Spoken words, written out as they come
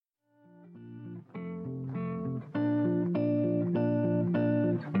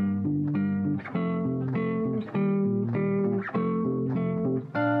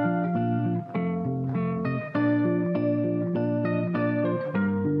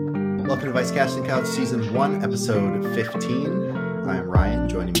Welcome to Vice Casting Couch Season 1, Episode 15. I am Ryan.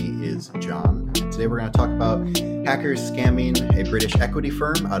 Joining me is John. Today we're going to talk about hackers scamming a British equity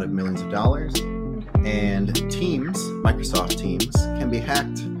firm out of millions of dollars. And Teams, Microsoft Teams, can be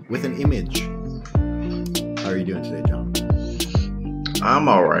hacked with an image. How are you doing today, John? I'm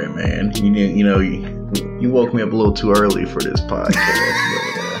all right, man. You woke me up a little too early for this podcast.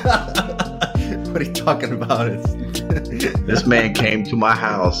 What are you talking about? This man came to my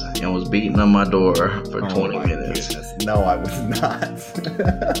house and was beating on my door for 20 minutes. Goodness. No, I was not.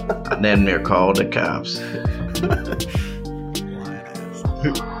 I damn near called the cops.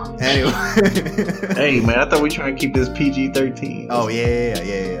 Anyway. Hey, man, I thought we were trying to keep this PG-13. Oh,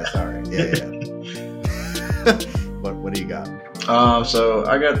 yeah. Sorry. Yeah. What do you got? So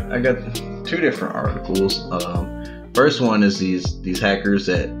I got two different articles. First one is these hackers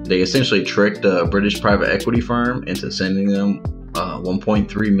that they essentially tricked a British private equity firm into sending them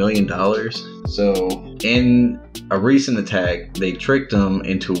 $1.3 million. So in a recent attack, they tricked them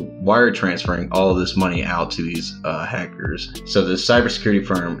into wire transferring all of this money out to these hackers. So the cybersecurity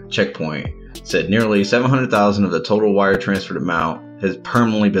firm Checkpoint said nearly $700,000 of the total wire transferred amount has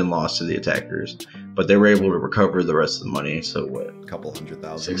permanently been lost to the attackers, but they were able to recover the rest of the money. So what? A couple $100,000.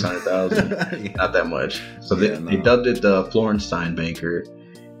 $600,000? Yeah. Not that much. So they dubbed it the Florenstein Banker,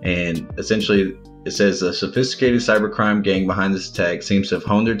 and essentially it says the sophisticated cybercrime gang behind this attack seems to have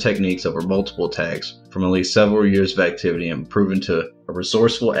honed their techniques over multiple attacks from at least several years of activity and proven to a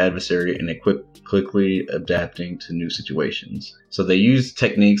resourceful adversary and quickly adapting to new situations. So they use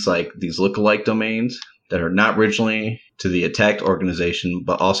techniques like these lookalike domains that are not originally to the attacked organization,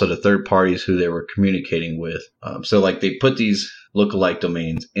 but also to third parties who they were communicating with. So like they put these lookalike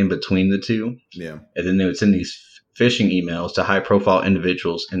domains in between the two. Yeah. And then they would send these phishing emails to high-profile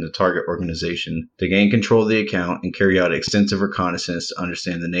individuals in the target organization to gain control of the account and carry out extensive reconnaissance to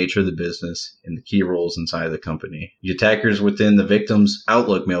understand the nature of the business and the key roles inside of the company. The attackers within the victim's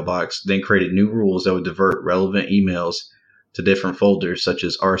Outlook mailbox then created new rules that would divert relevant emails to different folders such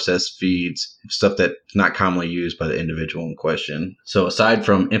as RSS feeds, stuff that's not commonly used by the individual in question. So aside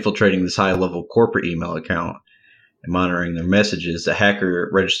from infiltrating this high-level corporate email account and monitoring their messages, the hacker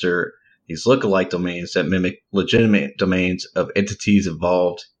registered these lookalike domains that mimic legitimate domains of entities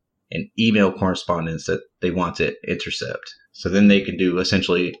involved in email correspondence that they want to intercept. So then they can do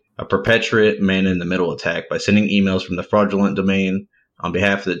essentially a perpetuate man-in-the-middle attack by sending emails from the fraudulent domain on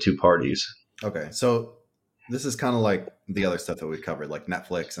behalf of the two parties. Okay, so this is kind of like the other stuff that we covered, like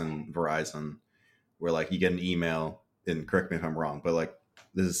Netflix and Verizon, where like you get an email, and correct me if I'm wrong, but like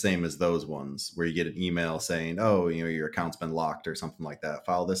this is the same as those ones where you get an email saying, oh, your account's been locked or something like that.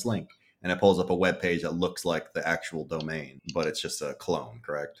 Follow this link. And it pulls up a web page that looks like the actual domain, but it's just a clone,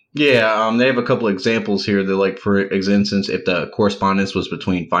 correct? Yeah, they have a couple examples here. They're like, for instance, if the correspondence was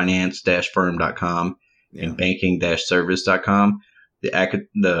between finance-firm.com and banking-service.com,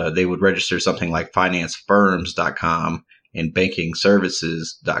 they would register something like financefirms.com and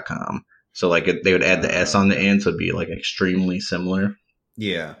bankingservices.com. So like they would add the S on the end, so it'd be like extremely similar.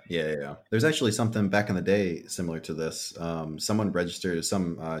 Yeah. There's actually something back in the day similar to this. Someone registered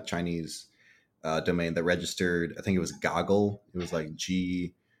some Chinese domain that registered, I think it was Goggle. It was like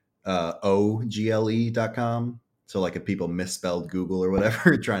GOGLE.com. So like if people misspelled Google or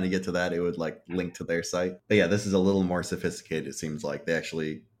whatever, trying to get to that, it would like link to their site. But yeah, this is a little more sophisticated. It seems like they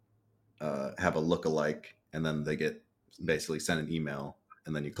actually have a lookalike, and then they get basically sent an email,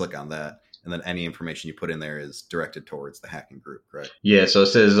 and then you click on that. And then any information you put in there is directed towards the hacking group, correct? Yeah, so it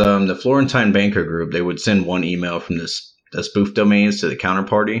says the Florentine Banker Group, they would send one email from the spoof domains to the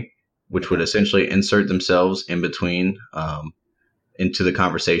counterparty, which would essentially insert themselves in between into the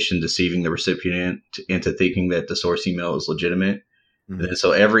conversation, deceiving the recipient into thinking that the source email is legitimate. Mm-hmm. And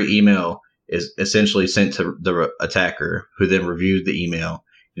so every email is essentially sent to the attacker, who then reviewed the email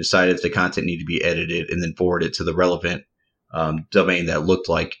and decided if the content needed to be edited and then forwarded it to the relevant domain that looked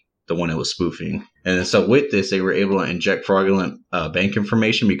like the one it was spoofing. And so with this, they were able to inject fraudulent bank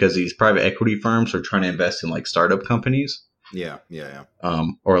information because these private equity firms are trying to invest in like startup companies. Yeah.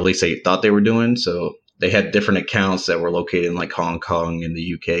 Or at least they thought they were doing. So they had different accounts that were located in like Hong Kong and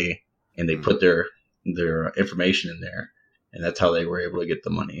the UK, and they put their information in there. And that's how they were able to get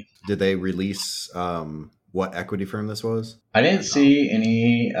the money. Did they release what equity firm this was? I didn't see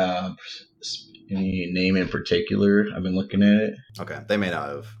any name in particular. I've been looking at it. Okay. They may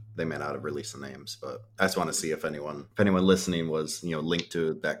not have released the names, but I just want to see if anyone listening was, linked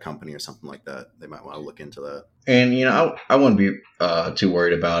to that company or something like that. They might want to look into that. And, I wouldn't be too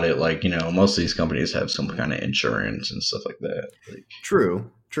worried about it. Like, most of these companies have some kind of insurance and stuff like that. True.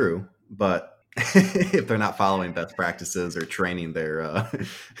 But if they're not following best practices or training their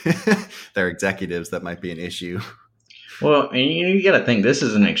their executives, that might be an issue. Well, and you got to think this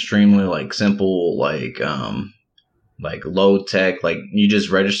is an extremely like simple like low tech. Like you just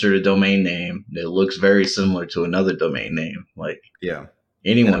registered a domain name that looks very similar to another domain name. Like Yeah, and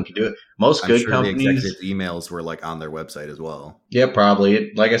anyone can do it. Most I'm good sure the companies, executives' emails were like on their website as well. yeah,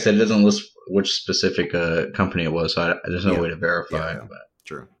 probably. Like I said, it doesn't list which specific company it was, so there's no Yeah, way to verify. yeah,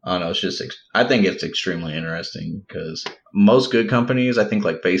 true. I don't know. It's just, I think it's extremely interesting because most good companies, I think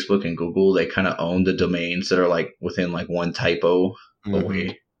like Facebook and Google, they kind of own the domains that are like within like one typo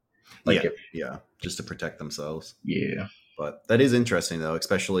away. Like, Yeah, just to protect themselves. yeah. But that is interesting, though,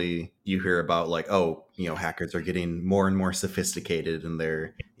 especially you hear about like, oh, hackers are getting more and more sophisticated and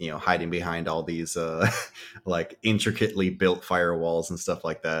they're, hiding behind all these like intricately built firewalls and stuff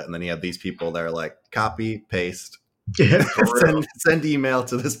like that. And then you have these people that are like, copy, paste, Yeah, for real. send email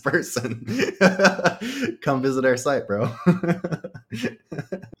to this person. Come visit our site, bro.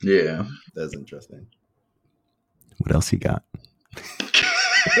 Yeah. That's interesting. What else you got?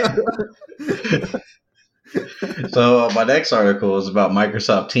 So my next article is about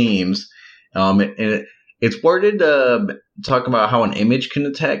Microsoft Teams. It's worded talking about how an image can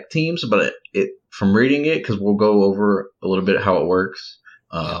attack Teams, but it from reading it, because we'll go over a little bit how it works.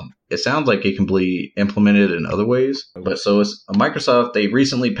 It sounds like it can be implemented in other ways. But so it's Microsoft. They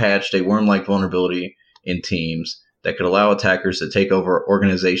recently patched a worm-like vulnerability in Teams that could allow attackers to take over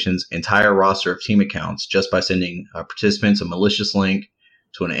organizations' entire roster of team accounts just by sending participants a malicious link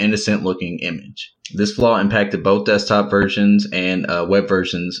to an innocent-looking image. This flaw impacted both desktop versions and web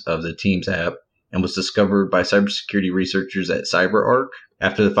versions of the Teams app and was discovered by cybersecurity researchers at CyberArk.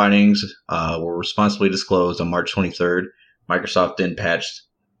 After the findings were responsibly disclosed on March 23rd, Microsoft then patched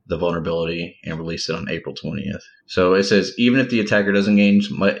the vulnerability and released it on April 20th. So it says even if the attacker doesn't gain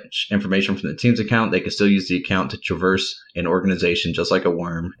much information from the Teams account, they can still use the account to traverse an organization just like a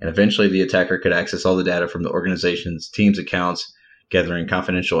worm. And eventually the attacker could access all the data from the organization's Teams accounts, gathering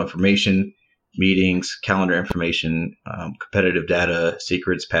confidential information, meetings, calendar information, competitive data,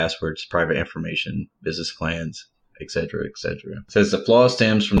 secrets, passwords, private information, business plans, etc., etc. It says the flaw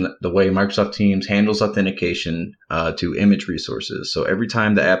stems from the way Microsoft Teams handles authentication to image resources. So every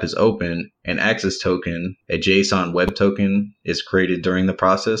time the app is open, an access token, a JSON web token, is created during the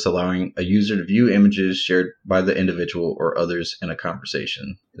process, allowing a user to view images shared by the individual or others in a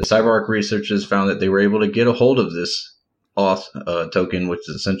conversation. The CyberArk researchers found that they were able to get a hold of this auth token, which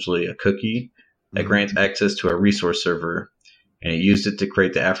is essentially a cookie that grants access to a resource server, and it used it to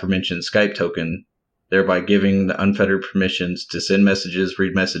create the aforementioned Skype token, thereby giving the unfettered permissions to send messages,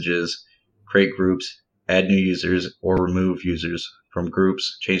 read messages, create groups, add new users, or remove users from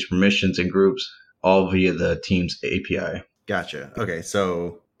groups, change permissions in groups, all via the Teams API. Gotcha. Okay,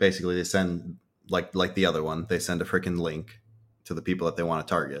 so basically they send, like the other one, they send a freaking link to the people that they want to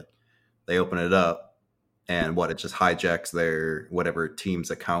target. They open it up, and it just hijacks their whatever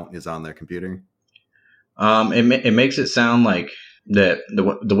Teams account is on their computer? It makes it sound like that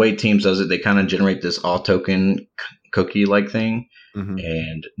the way Teams does it, they kind of generate this all token cookie like thing,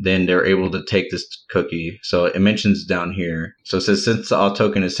 and then they're able to take this cookie. So it mentions down here. So it says since the all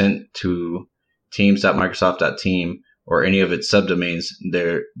token is sent to teams.microsoft.team or any of its subdomains,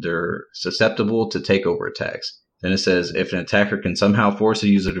 they're susceptible to takeover attacks. Then it says if an attacker can somehow force a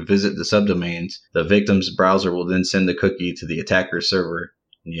user to visit the subdomains, the victim's browser will then send the cookie to the attacker's server,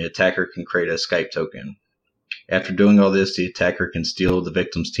 and the attacker can create a Skype token. After doing all this, the attacker can steal the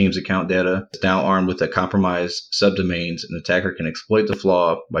victim's Teams account data. It's now armed with a compromised subdomains, and the attacker can exploit the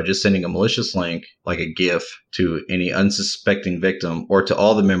flaw by just sending a malicious link, like a GIF, to any unsuspecting victim or to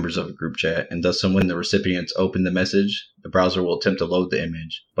all the members of a group chat. And thus, when the recipients open the message, the browser will attempt to load the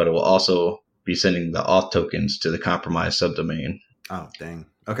image, but it will also be sending the auth tokens to the compromised subdomain. Oh, dang.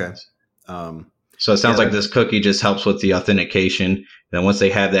 Okay. So it sounds like this cookie just helps with the authentication. And then once they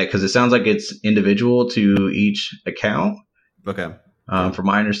have that, because it sounds like it's individual to each account. Okay. From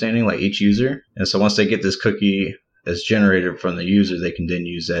my understanding, like each user. And so once they get this cookie that's generated from the user, they can then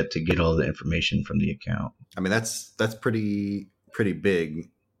use that to get all the information from the account. I mean, that's pretty big,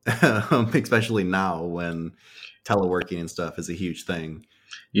 especially now when teleworking and stuff is a huge thing.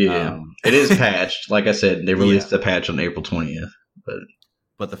 Yeah, it is patched. Like I said, they released the patch on April 20th.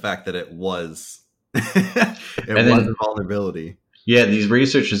 But the fact that it was was a vulnerability. Yeah, these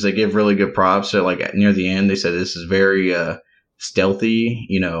researchers, they give really good props. So like near the end, they said this is very stealthy,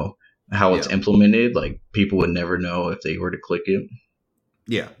 how it's implemented. Like people would never know if they were to click it.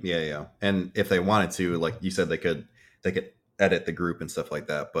 Yeah. And if they wanted to, like you said, they could edit the group and stuff like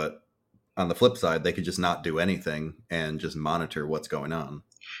that. But on the flip side, they could just not do anything and just monitor what's going on.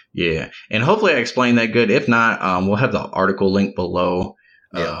 Yeah, and hopefully I explained that good. If not, we'll have the article link below.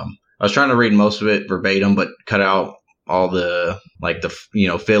 Yeah. I was trying to read most of it verbatim, but cut out all the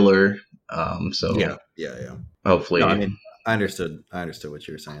filler. So Yeah. No, I hopefully, mean, I understood what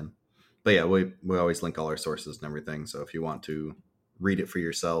you were saying. But yeah, we always link all our sources and everything. So if you want to read it for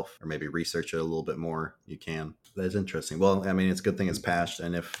yourself or maybe research it a little bit more, you can. That's interesting. Well, I mean, it's a good thing it's patched.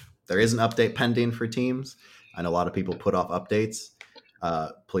 And if there is an update pending for Teams, I know a lot of people put off updates.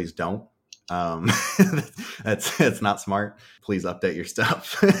 Please don't. Um, it's not smart. Please update your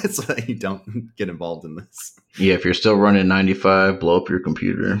stuff so that you don't get involved in this. yeah. If you're still running 95, blow up your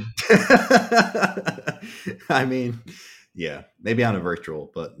computer. I mean, yeah, maybe on a virtual,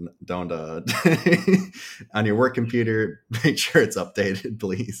 but don't on your work computer. Make sure it's updated,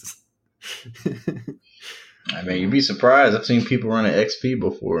 please. I mean, you'd be surprised. I've seen people running XP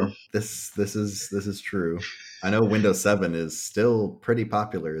before. This is true. I know Windows 7 is still pretty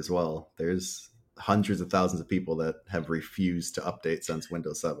popular as well. There's hundreds of thousands of people that have refused to update since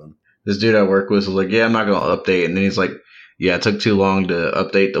Windows 7. This dude I work with was like, "Yeah, I'm not gonna update," and then he's like, "Yeah, it took too long to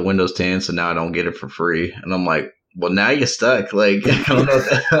update the Windows 10, so now I don't get it for free." And I'm like, "Well, now you're stuck." Like, I don't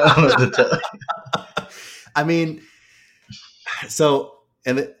know what to tell you. I mean, so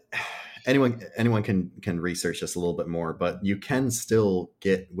anyone can research this a little bit more, but you can still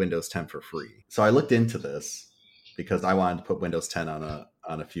get Windows 10 for free. So I looked into this because I wanted to put Windows 10 on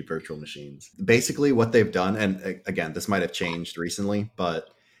a few virtual machines. Basically, what they've done, and again, this might have changed recently, but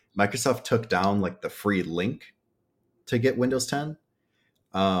Microsoft took down like the free link to get Windows 10,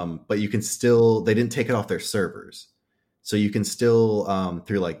 but you can still. They didn't take it off their servers, so you can still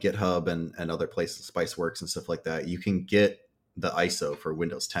through like GitHub and other places, Spiceworks and stuff like that. You can get the ISO for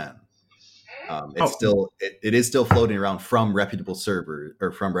Windows 10. It is still floating around from reputable servers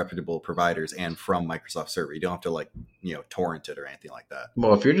or from reputable providers and from Microsoft server. You don't have to torrent it or anything like that.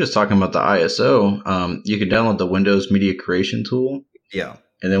 Well, if you're just talking about the ISO, you can download the Windows Media Creation tool. Yeah.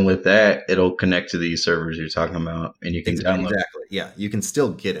 And then with that, it'll connect to these servers you're talking about, and you can download. Exactly. Yeah, you can still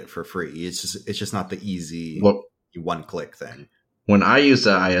get it for free. It's just not the easy one-click thing. When I use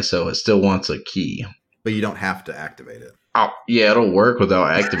the ISO, it still wants a key, but you don't have to activate it. Oh, yeah, it'll work without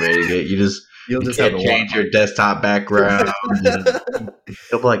activating it. You'll just have to change your desktop background.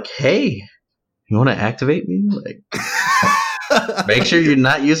 It'll be like, "Hey, you want to activate me?" Like, make sure you're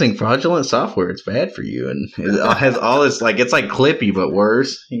not using fraudulent software. It's bad for you. And it has all this, like, it's like Clippy, but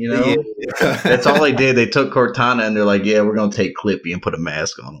worse, Yeah. That's all they did. They took Cortana and they're like, "Yeah, we're going to take Clippy and put a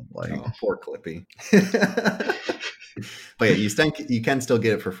mask on him." Like, poor Clippy. But yeah, you can still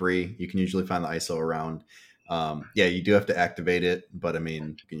get it for free. You can usually find the ISO around. You do have to activate it, but I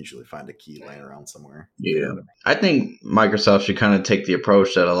mean, you can usually find a key laying around somewhere. Yeah. I think Microsoft should kind of take the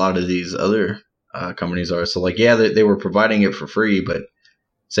approach that a lot of these other companies are. So, like, yeah, they were providing it for free, but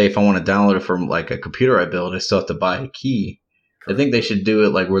say if I want to download it from like a computer I build, I still have to buy a key. Correct. I think they should do it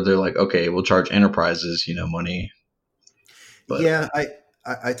like where they're like, okay, we'll charge enterprises, money. But yeah,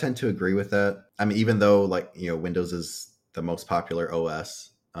 I tend to agree with that. I mean, even though Windows is the most popular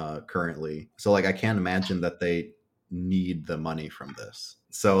OS currently, so like I can't imagine that they need the money from this.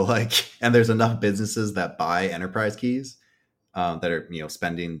 So and there's enough businesses that buy enterprise keys that are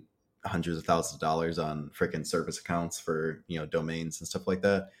spending hundreds of thousands of dollars on freaking service accounts for domains and stuff like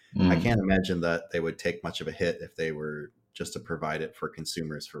that. I can't imagine that they would take much of a hit if they were just to provide it for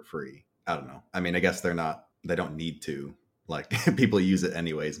consumers for free. I don't know. I mean, I guess they don't need to. Like, people use it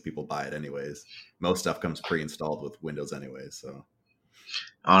anyways and people buy it anyways. Most stuff comes pre-installed with Windows anyways. So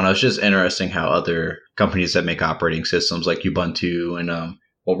I don't know. It's just interesting how other companies that make operating systems like Ubuntu and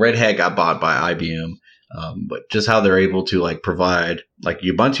Red Hat got bought by IBM. But just how they're able to provide,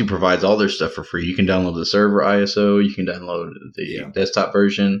 Ubuntu provides all their stuff for free. You can download the server ISO, you can download the desktop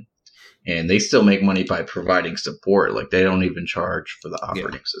version, and they still make money by providing support. Like, they don't even charge for the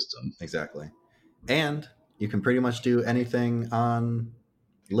operating system. Exactly. And you can pretty much do anything on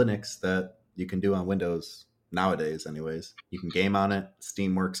Linux that you can do on Windows nowadays anyways. You can game on it,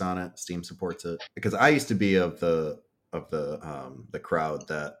 Steam works on it, Steam supports it. Because I used to be of the crowd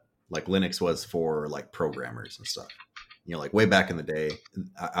that Linux was for programmers and stuff. Way back in the day,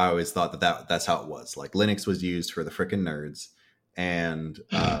 I always thought that's how it was. Linux was used for the freaking nerds, and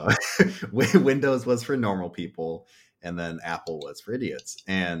Windows was for normal people, and then Apple was for idiots.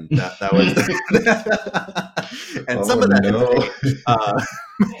 And that was and some of that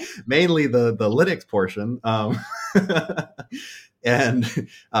mainly the Linux portion. And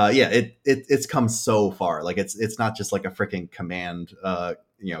it's come so far. It's not just like a freaking command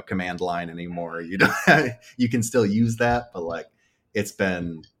command line anymore. You can still use that, but it's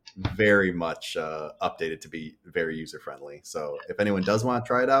been very much updated to be very user friendly. So if anyone does want to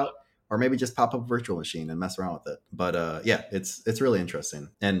try it out, or maybe just pop up a virtual machine and mess around with it. But yeah, it's really interesting,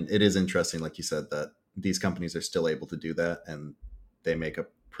 and it is interesting, like you said, that these companies are still able to do that, and they make a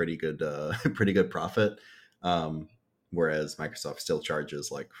pretty good pretty good profit. Whereas Microsoft still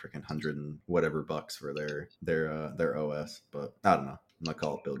charges like freaking $100 and whatever bucks for their OS. But I don't know. I'm not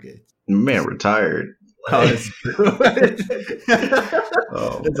call it Bill Gates. Man, retired. Oh, it's true.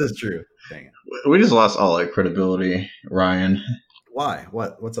 Oh, this is true. Dang it. we just lost all our credibility, Ryan. Why?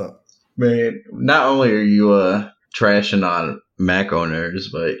 What's up? Man, not only are you trashing on Mac owners,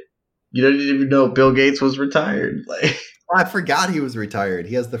 but you didn't even know Bill Gates was retired. Like, I forgot he was retired.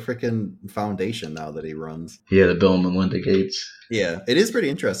 He has the freaking foundation now that he runs. yeah, the Bill and Melinda Gates. Yeah, it is pretty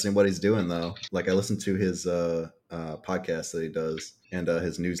interesting what he's doing though. Like I listened to his podcast that he does and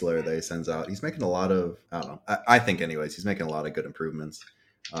his newsletter that he sends out. He's making a lot of, I don't know. I think anyways, he's making a lot of good improvements.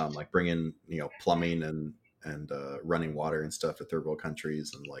 Like bringing plumbing and running water and stuff to third world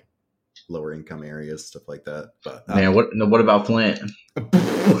countries and like lower income areas, stuff like that. But Man, what about Flint?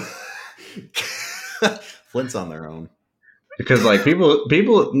 Flint's on their own. Because like people,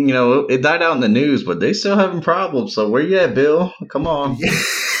 it died out in the news, but they still having problems. So where you at, Bill? Come on. Yeah.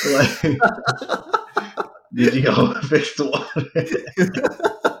 Did you go fix the water?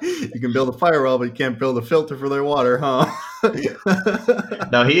 You can build a firewall, but you can't build a filter for their water, huh?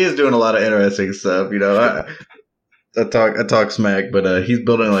 Now he is doing a lot of interesting stuff. I talk smack, but he's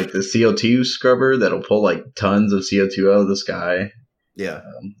building like the CO2 scrubber that'll pull like tons of CO2 out of the sky. Yeah,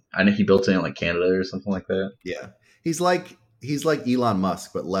 I know he built it in like Canada or something like that. Yeah, he's like Elon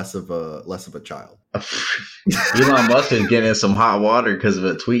Musk, but less of a child. Elon Musk is getting in some hot water because of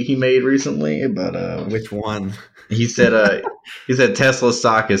a tweet he made recently. But which one? He said Tesla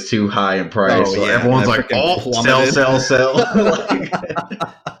stock is too high in price. Oh, so yeah, everyone's like, sell.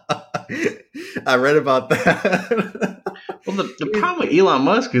 I read about that. Well, the problem with Elon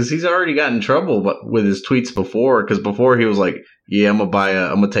Musk is he's already gotten in trouble with his tweets before. Because before he was like, "Yeah, I'm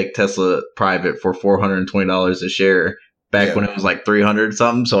gonna take Tesla private for $420 a share." Back when it was like 300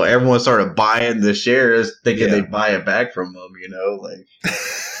 something, so everyone started buying the shares, thinking they'd buy it back from him. Like.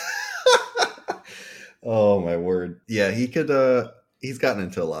 Oh my word! Yeah, he could. He's gotten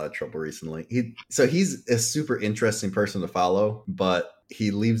into a lot of trouble recently. He's a super interesting person to follow, but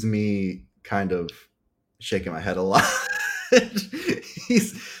he leaves me kind of shaking my head a lot.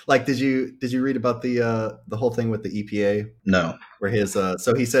 He's like, did you read about the whole thing with the EPA? No. Where his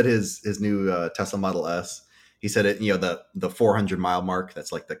so he said his new Tesla Model S. He said it, the 400 mile mark.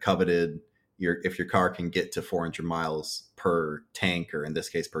 That's like the coveted. If your car can get to 400 miles per tank, or in this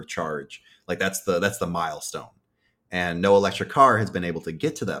case per charge, like that's the milestone. And no electric car has been able to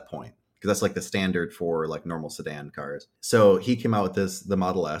get to that point because that's like the standard for like normal sedan cars. So he came out with the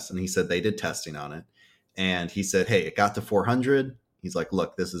Model S, and he said they did testing on it, and he said, hey, it got to 400. He's like,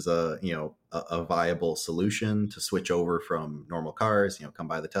 look, this is a viable solution to switch over from normal cars. Come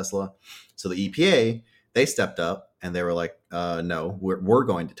buy the Tesla. So the EPA, they stepped up and they were like, no, we're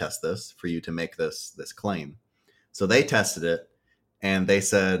going to test this for you to make this claim. So they tested it, and they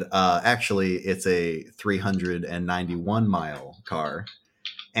said, actually, it's a 391 mile car.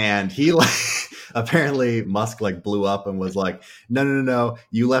 And he apparently Musk blew up and was like, no,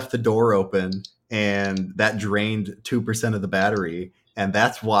 you left the door open and that drained 2% of the battery. And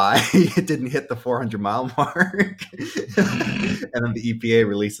that's why it didn't hit the 400 mile mark. And then the EPA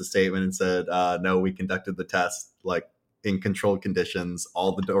released a statement and said, no, we conducted the test in controlled conditions.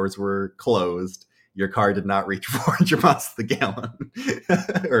 All the doors were closed. Your car did not reach 400 miles to the gallon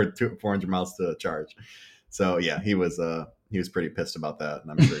or 400 miles to charge. So yeah, he was pretty pissed about that.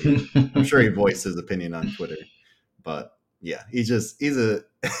 And I'm sure he voiced his opinion on Twitter, but yeah, he's an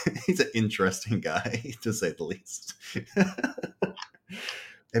interesting guy to say the least.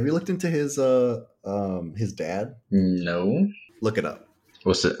 Have you looked into his dad? No. Look it up.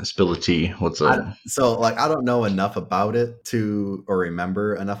 What's it? Spill the tea. What's up? I don't know enough about it or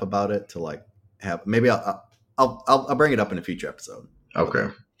remember enough about it to have. Maybe I'll bring it up in a future episode. Okay.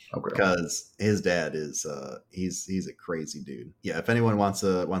 Because his dad is he's a crazy dude. Yeah. If anyone wants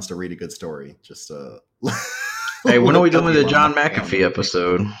to read a good story, just hey, when are we doing the John McAfee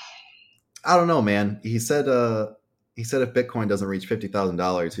episode? I don't know, man. He said if Bitcoin doesn't reach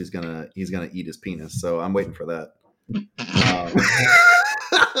 $50,000, he's gonna eat his penis. So I'm waiting for that.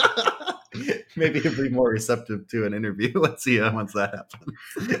 Maybe he'll be more receptive to an interview. Let's see once that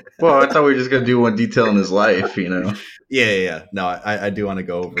happens. Well, I thought we were just gonna do one detail in his life, Yeah. No, I do want to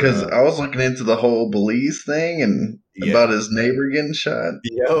go over because I was looking into the whole Belize thing and about his neighbor getting shot.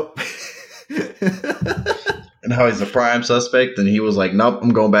 Yep. And how he's a prime suspect, and he was like, "Nope,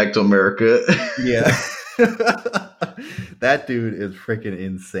 I'm going back to America." Yeah. That dude is freaking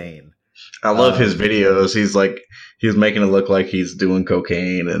insane. I love his videos. He's like, he's making it look like he's doing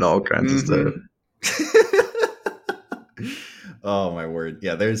cocaine and all kinds of stuff. Oh my word.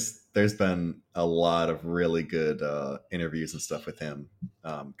 Yeah, there's been a lot of really good interviews and stuff with him,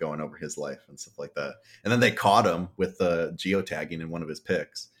 going over his life and stuff like that. And then they caught him with geotagging in one of his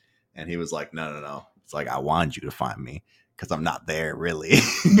pics, and he was like, no. It's like, I wanted you to find me because I'm not there really.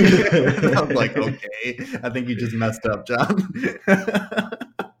 I was like, okay, I think you just messed up, John.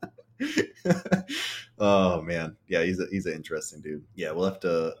 Oh man, yeah, he's an interesting dude. Yeah, we'll have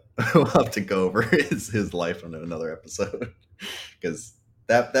to go over his life on another episode, because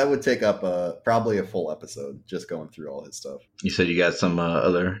that would take up probably a full episode just going through all his stuff. You said you got some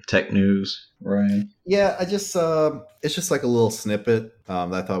other tech news, Ryan? Yeah, I just it's just like a little snippet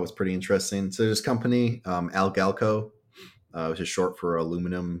that I thought was pretty interesting. So this company, Algalco, which is short for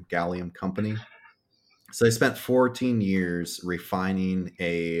Aluminum Gallium Company. So they spent 14 years refining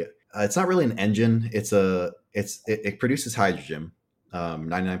it's not really an engine. It produces hydrogen,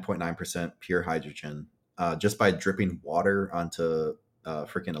 99.9% pure hydrogen, just by dripping water onto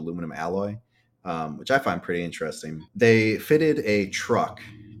freaking aluminum alloy, which I find pretty interesting. They fitted a truck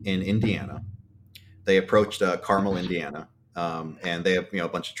in Indiana. They approached Carmel, Indiana, and they have a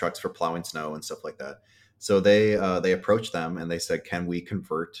bunch of trucks for plowing snow and stuff like that. So they approached them and they said, "Can we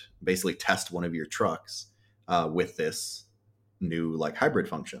basically test one of your trucks with this new like hybrid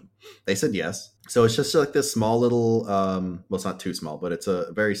function?" They said yes. So it's just like this small little, well, it's not too small, but it's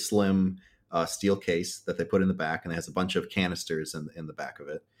a very slim steel case that they put in the back, and it has a bunch of canisters in the back of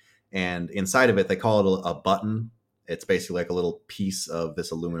it. And inside of it, they call it a button. It's basically like a little piece of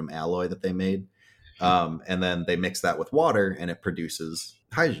this aluminum alloy that they made. And then they mix that with water, and it produces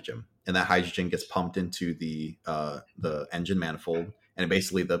hydrogen. And that hydrogen gets pumped into the engine manifold, and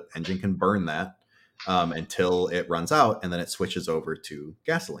basically the engine can burn that until it runs out, and then it switches over to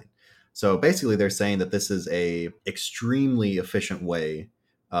gasoline. So basically, they're saying that this is a extremely efficient way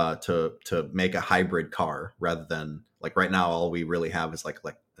to make a hybrid car, rather than like right now, all we really have is like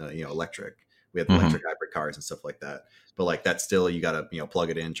electric. We have electric hybrid cars and stuff like that. But like that's still, you got to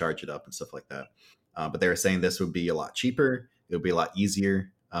plug it in, charge it up, and stuff like that. But they were saying this would be a lot cheaper. It would be a lot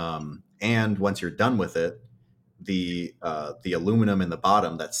easier. And once you're done with it, the aluminum in the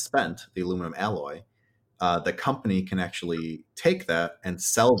bottom that's spent, the aluminum alloy, the company can actually take that and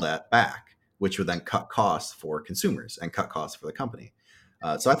sell that back, which would then cut costs for consumers and cut costs for the company.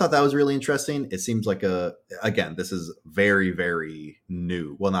 So I thought that was really interesting. It seems like again, this is very, very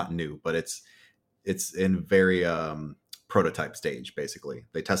new. Well, not new, but it's in very prototype stage. Basically,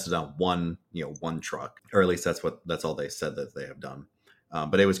 they tested on one truck, or at least that's all they said that they have done.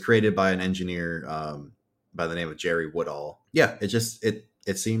 But it was created by an engineer by the name of Jerry Woodall. Yeah,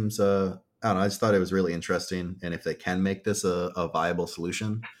 it seems. I don't know. I just thought it was really interesting, and if they can make this a viable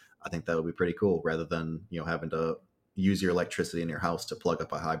solution, I think that would be pretty cool. Rather than having to use your electricity in your house to plug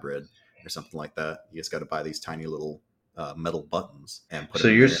up a hybrid or something like that, you just got to buy these tiny little metal buttons and put. So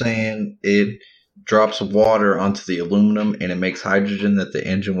you're saying it drops water onto the aluminum and it makes hydrogen that the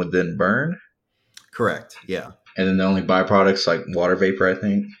engine would then burn? Correct. Yeah. And then the only byproducts like water vapor, I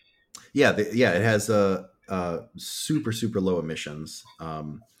think. Yeah. It has super, super low emissions.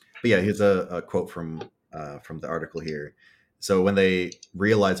 But yeah, here's a quote from the article here. So when they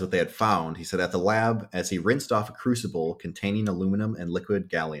realized what they had found, he said, "At the lab, as he rinsed off a crucible containing aluminum and liquid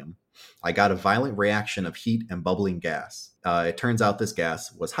gallium, I got a violent reaction of heat and bubbling gas. It turns out this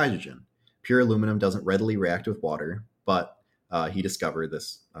gas was hydrogen. Pure aluminum doesn't readily react with water, but he discovered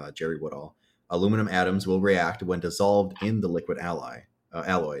this, Jerry Woodall. Aluminum atoms will react when dissolved in the liquid alloy,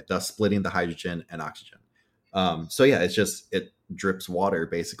 thus splitting the hydrogen and oxygen." So yeah, it drips water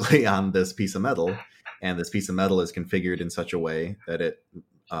basically on this piece of metal, and this piece of metal is configured in such a way that it,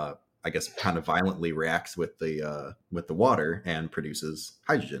 I guess, kind of violently reacts with the water and produces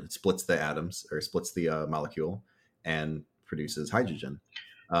hydrogen. It splits the atoms, or splits the molecule, and produces hydrogen.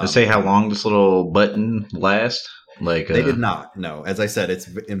 To say how long this little button lasts? Like they did not. No, as I said, it's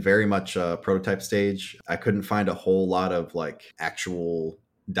in very much prototype stage. I couldn't find a whole lot of like actual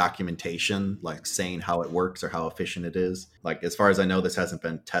documentation like saying how it works or how efficient it is. Like as far as I know, this hasn't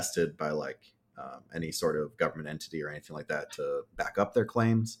been tested by like any sort of government entity or anything like that to back up their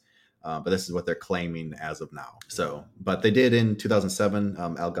claims. But this is what they're claiming as of now. So, but they did in 2007.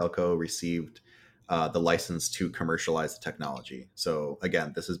 Algalco received the license to commercialize the technology. So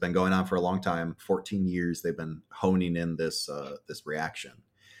again, this has been going on for a long time. 14 years they've been honing in this reaction.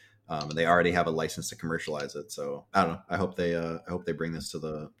 And they already have a license to commercialize it. So I don't know. I hope they bring this to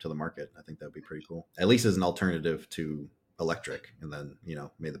the market. I think that'd be pretty cool. At least as an alternative to electric, and then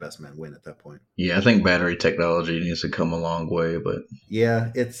may the best man win at that point. Yeah, I think battery technology needs to come a long way, but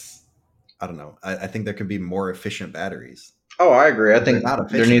yeah, I don't know. I think there could be more efficient batteries. Oh, I agree. I think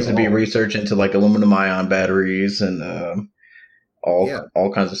there needs to be research into like aluminum ion batteries and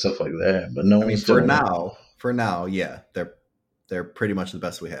all kinds of stuff like that. But no, for now, yeah, they're pretty much the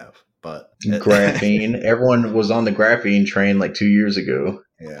best we have. But graphene, everyone was on the graphene train like 2 years ago.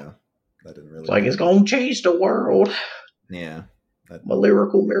 Yeah, that didn't really. It's gonna change the world. Yeah. My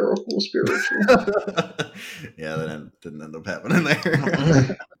lyrical miracle spiritual. Yeah, that didn't end up happening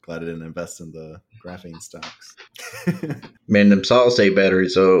there. Glad I didn't invest in the graphene stocks. Man, them solid state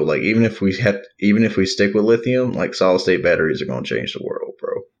batteries, though, like even if we stick with lithium, like solid state batteries are gonna change the world,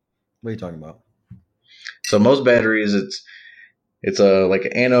 bro. What are you talking about? So most batteries, it's a like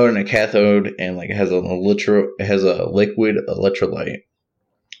an anode and a cathode, and like it has a liquid electrolyte.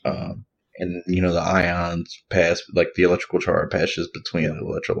 And the ions pass, like the electrical charge passes between the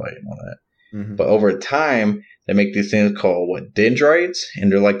electrolyte and all that. Mm-hmm. But over time, they make these things called dendrites,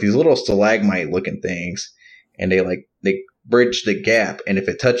 and they're like these little stalagmite looking things, and they bridge the gap. And if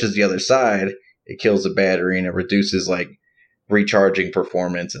it touches the other side, it kills the battery, and it reduces like recharging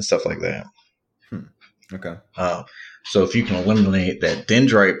performance and stuff like that. Okay. So if you can eliminate that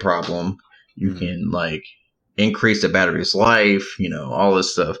dendrite problem, you can like increase the battery's life. All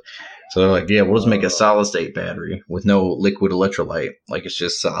this stuff. So they're like, yeah, we'll just make a solid state battery with no liquid electrolyte. Like it's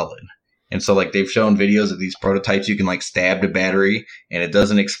just solid. And so like they've shown videos of these prototypes. You can like stab the battery and it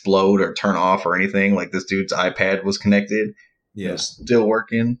doesn't explode or turn off or anything. Like this dude's iPad was connected. Yeah. It was still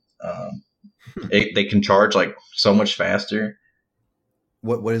working. They can charge like so much faster.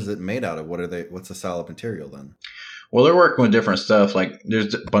 What is it made out of? What's the solid material then? Well, they're working with different stuff. Like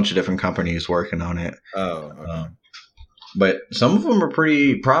there's a bunch of different companies working on it. Oh, okay. But some of them are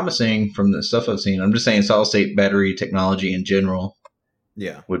pretty promising from the stuff I've seen. I'm just saying solid state battery technology in general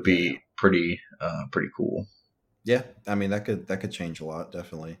would be pretty cool. Yeah, I mean that could change a lot,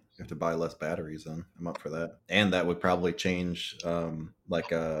 definitely. You have to buy less batteries then. I'm up for that. And that would probably change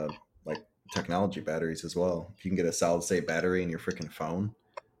like technology batteries as well. If you can get a solid state battery in your freaking phone,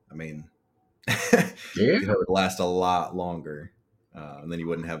 I mean that would last a lot longer. And then you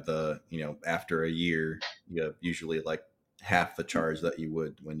wouldn't have the, after a year, you have usually like half the charge that you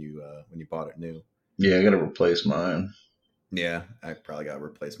would when you bought it new. Yeah, I got to replace mine. Yeah, I probably got to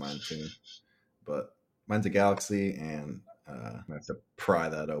replace mine too. But mine's a Galaxy, and I have to pry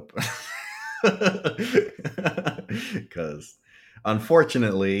that open. Because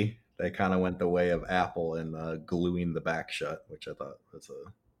unfortunately, they kind of went the way of Apple in gluing the back shut, which I thought was a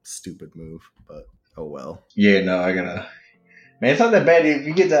stupid move. But oh well. Yeah, no, I gotta... Man, it's not that bad. If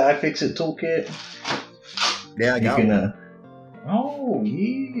you get the iFixit toolkit, I got one. Oh,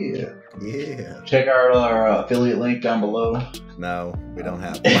 yeah. Yeah. Check out our affiliate link down below. No, we don't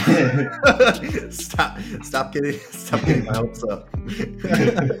have one. Stop getting my hopes up.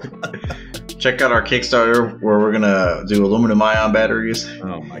 Check out our Kickstarter where we're going to do aluminum ion batteries.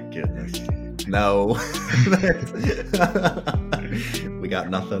 Oh, my goodness. No. We got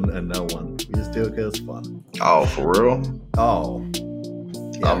nothing and no one. We just do it because it's fun. Oh, for real? Oh.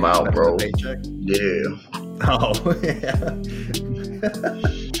 Yeah, I'm out, bro. Paycheck? Yeah. Oh, yeah.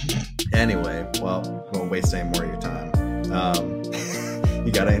 Anyway, well, we won't waste any more of your time.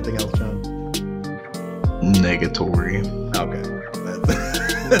 You got anything else, John? Negatory. Okay.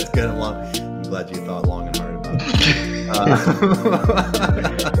 That's good. I'm glad you thought long and hard about it.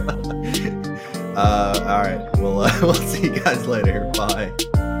 All right. We'll see you guys later. Bye.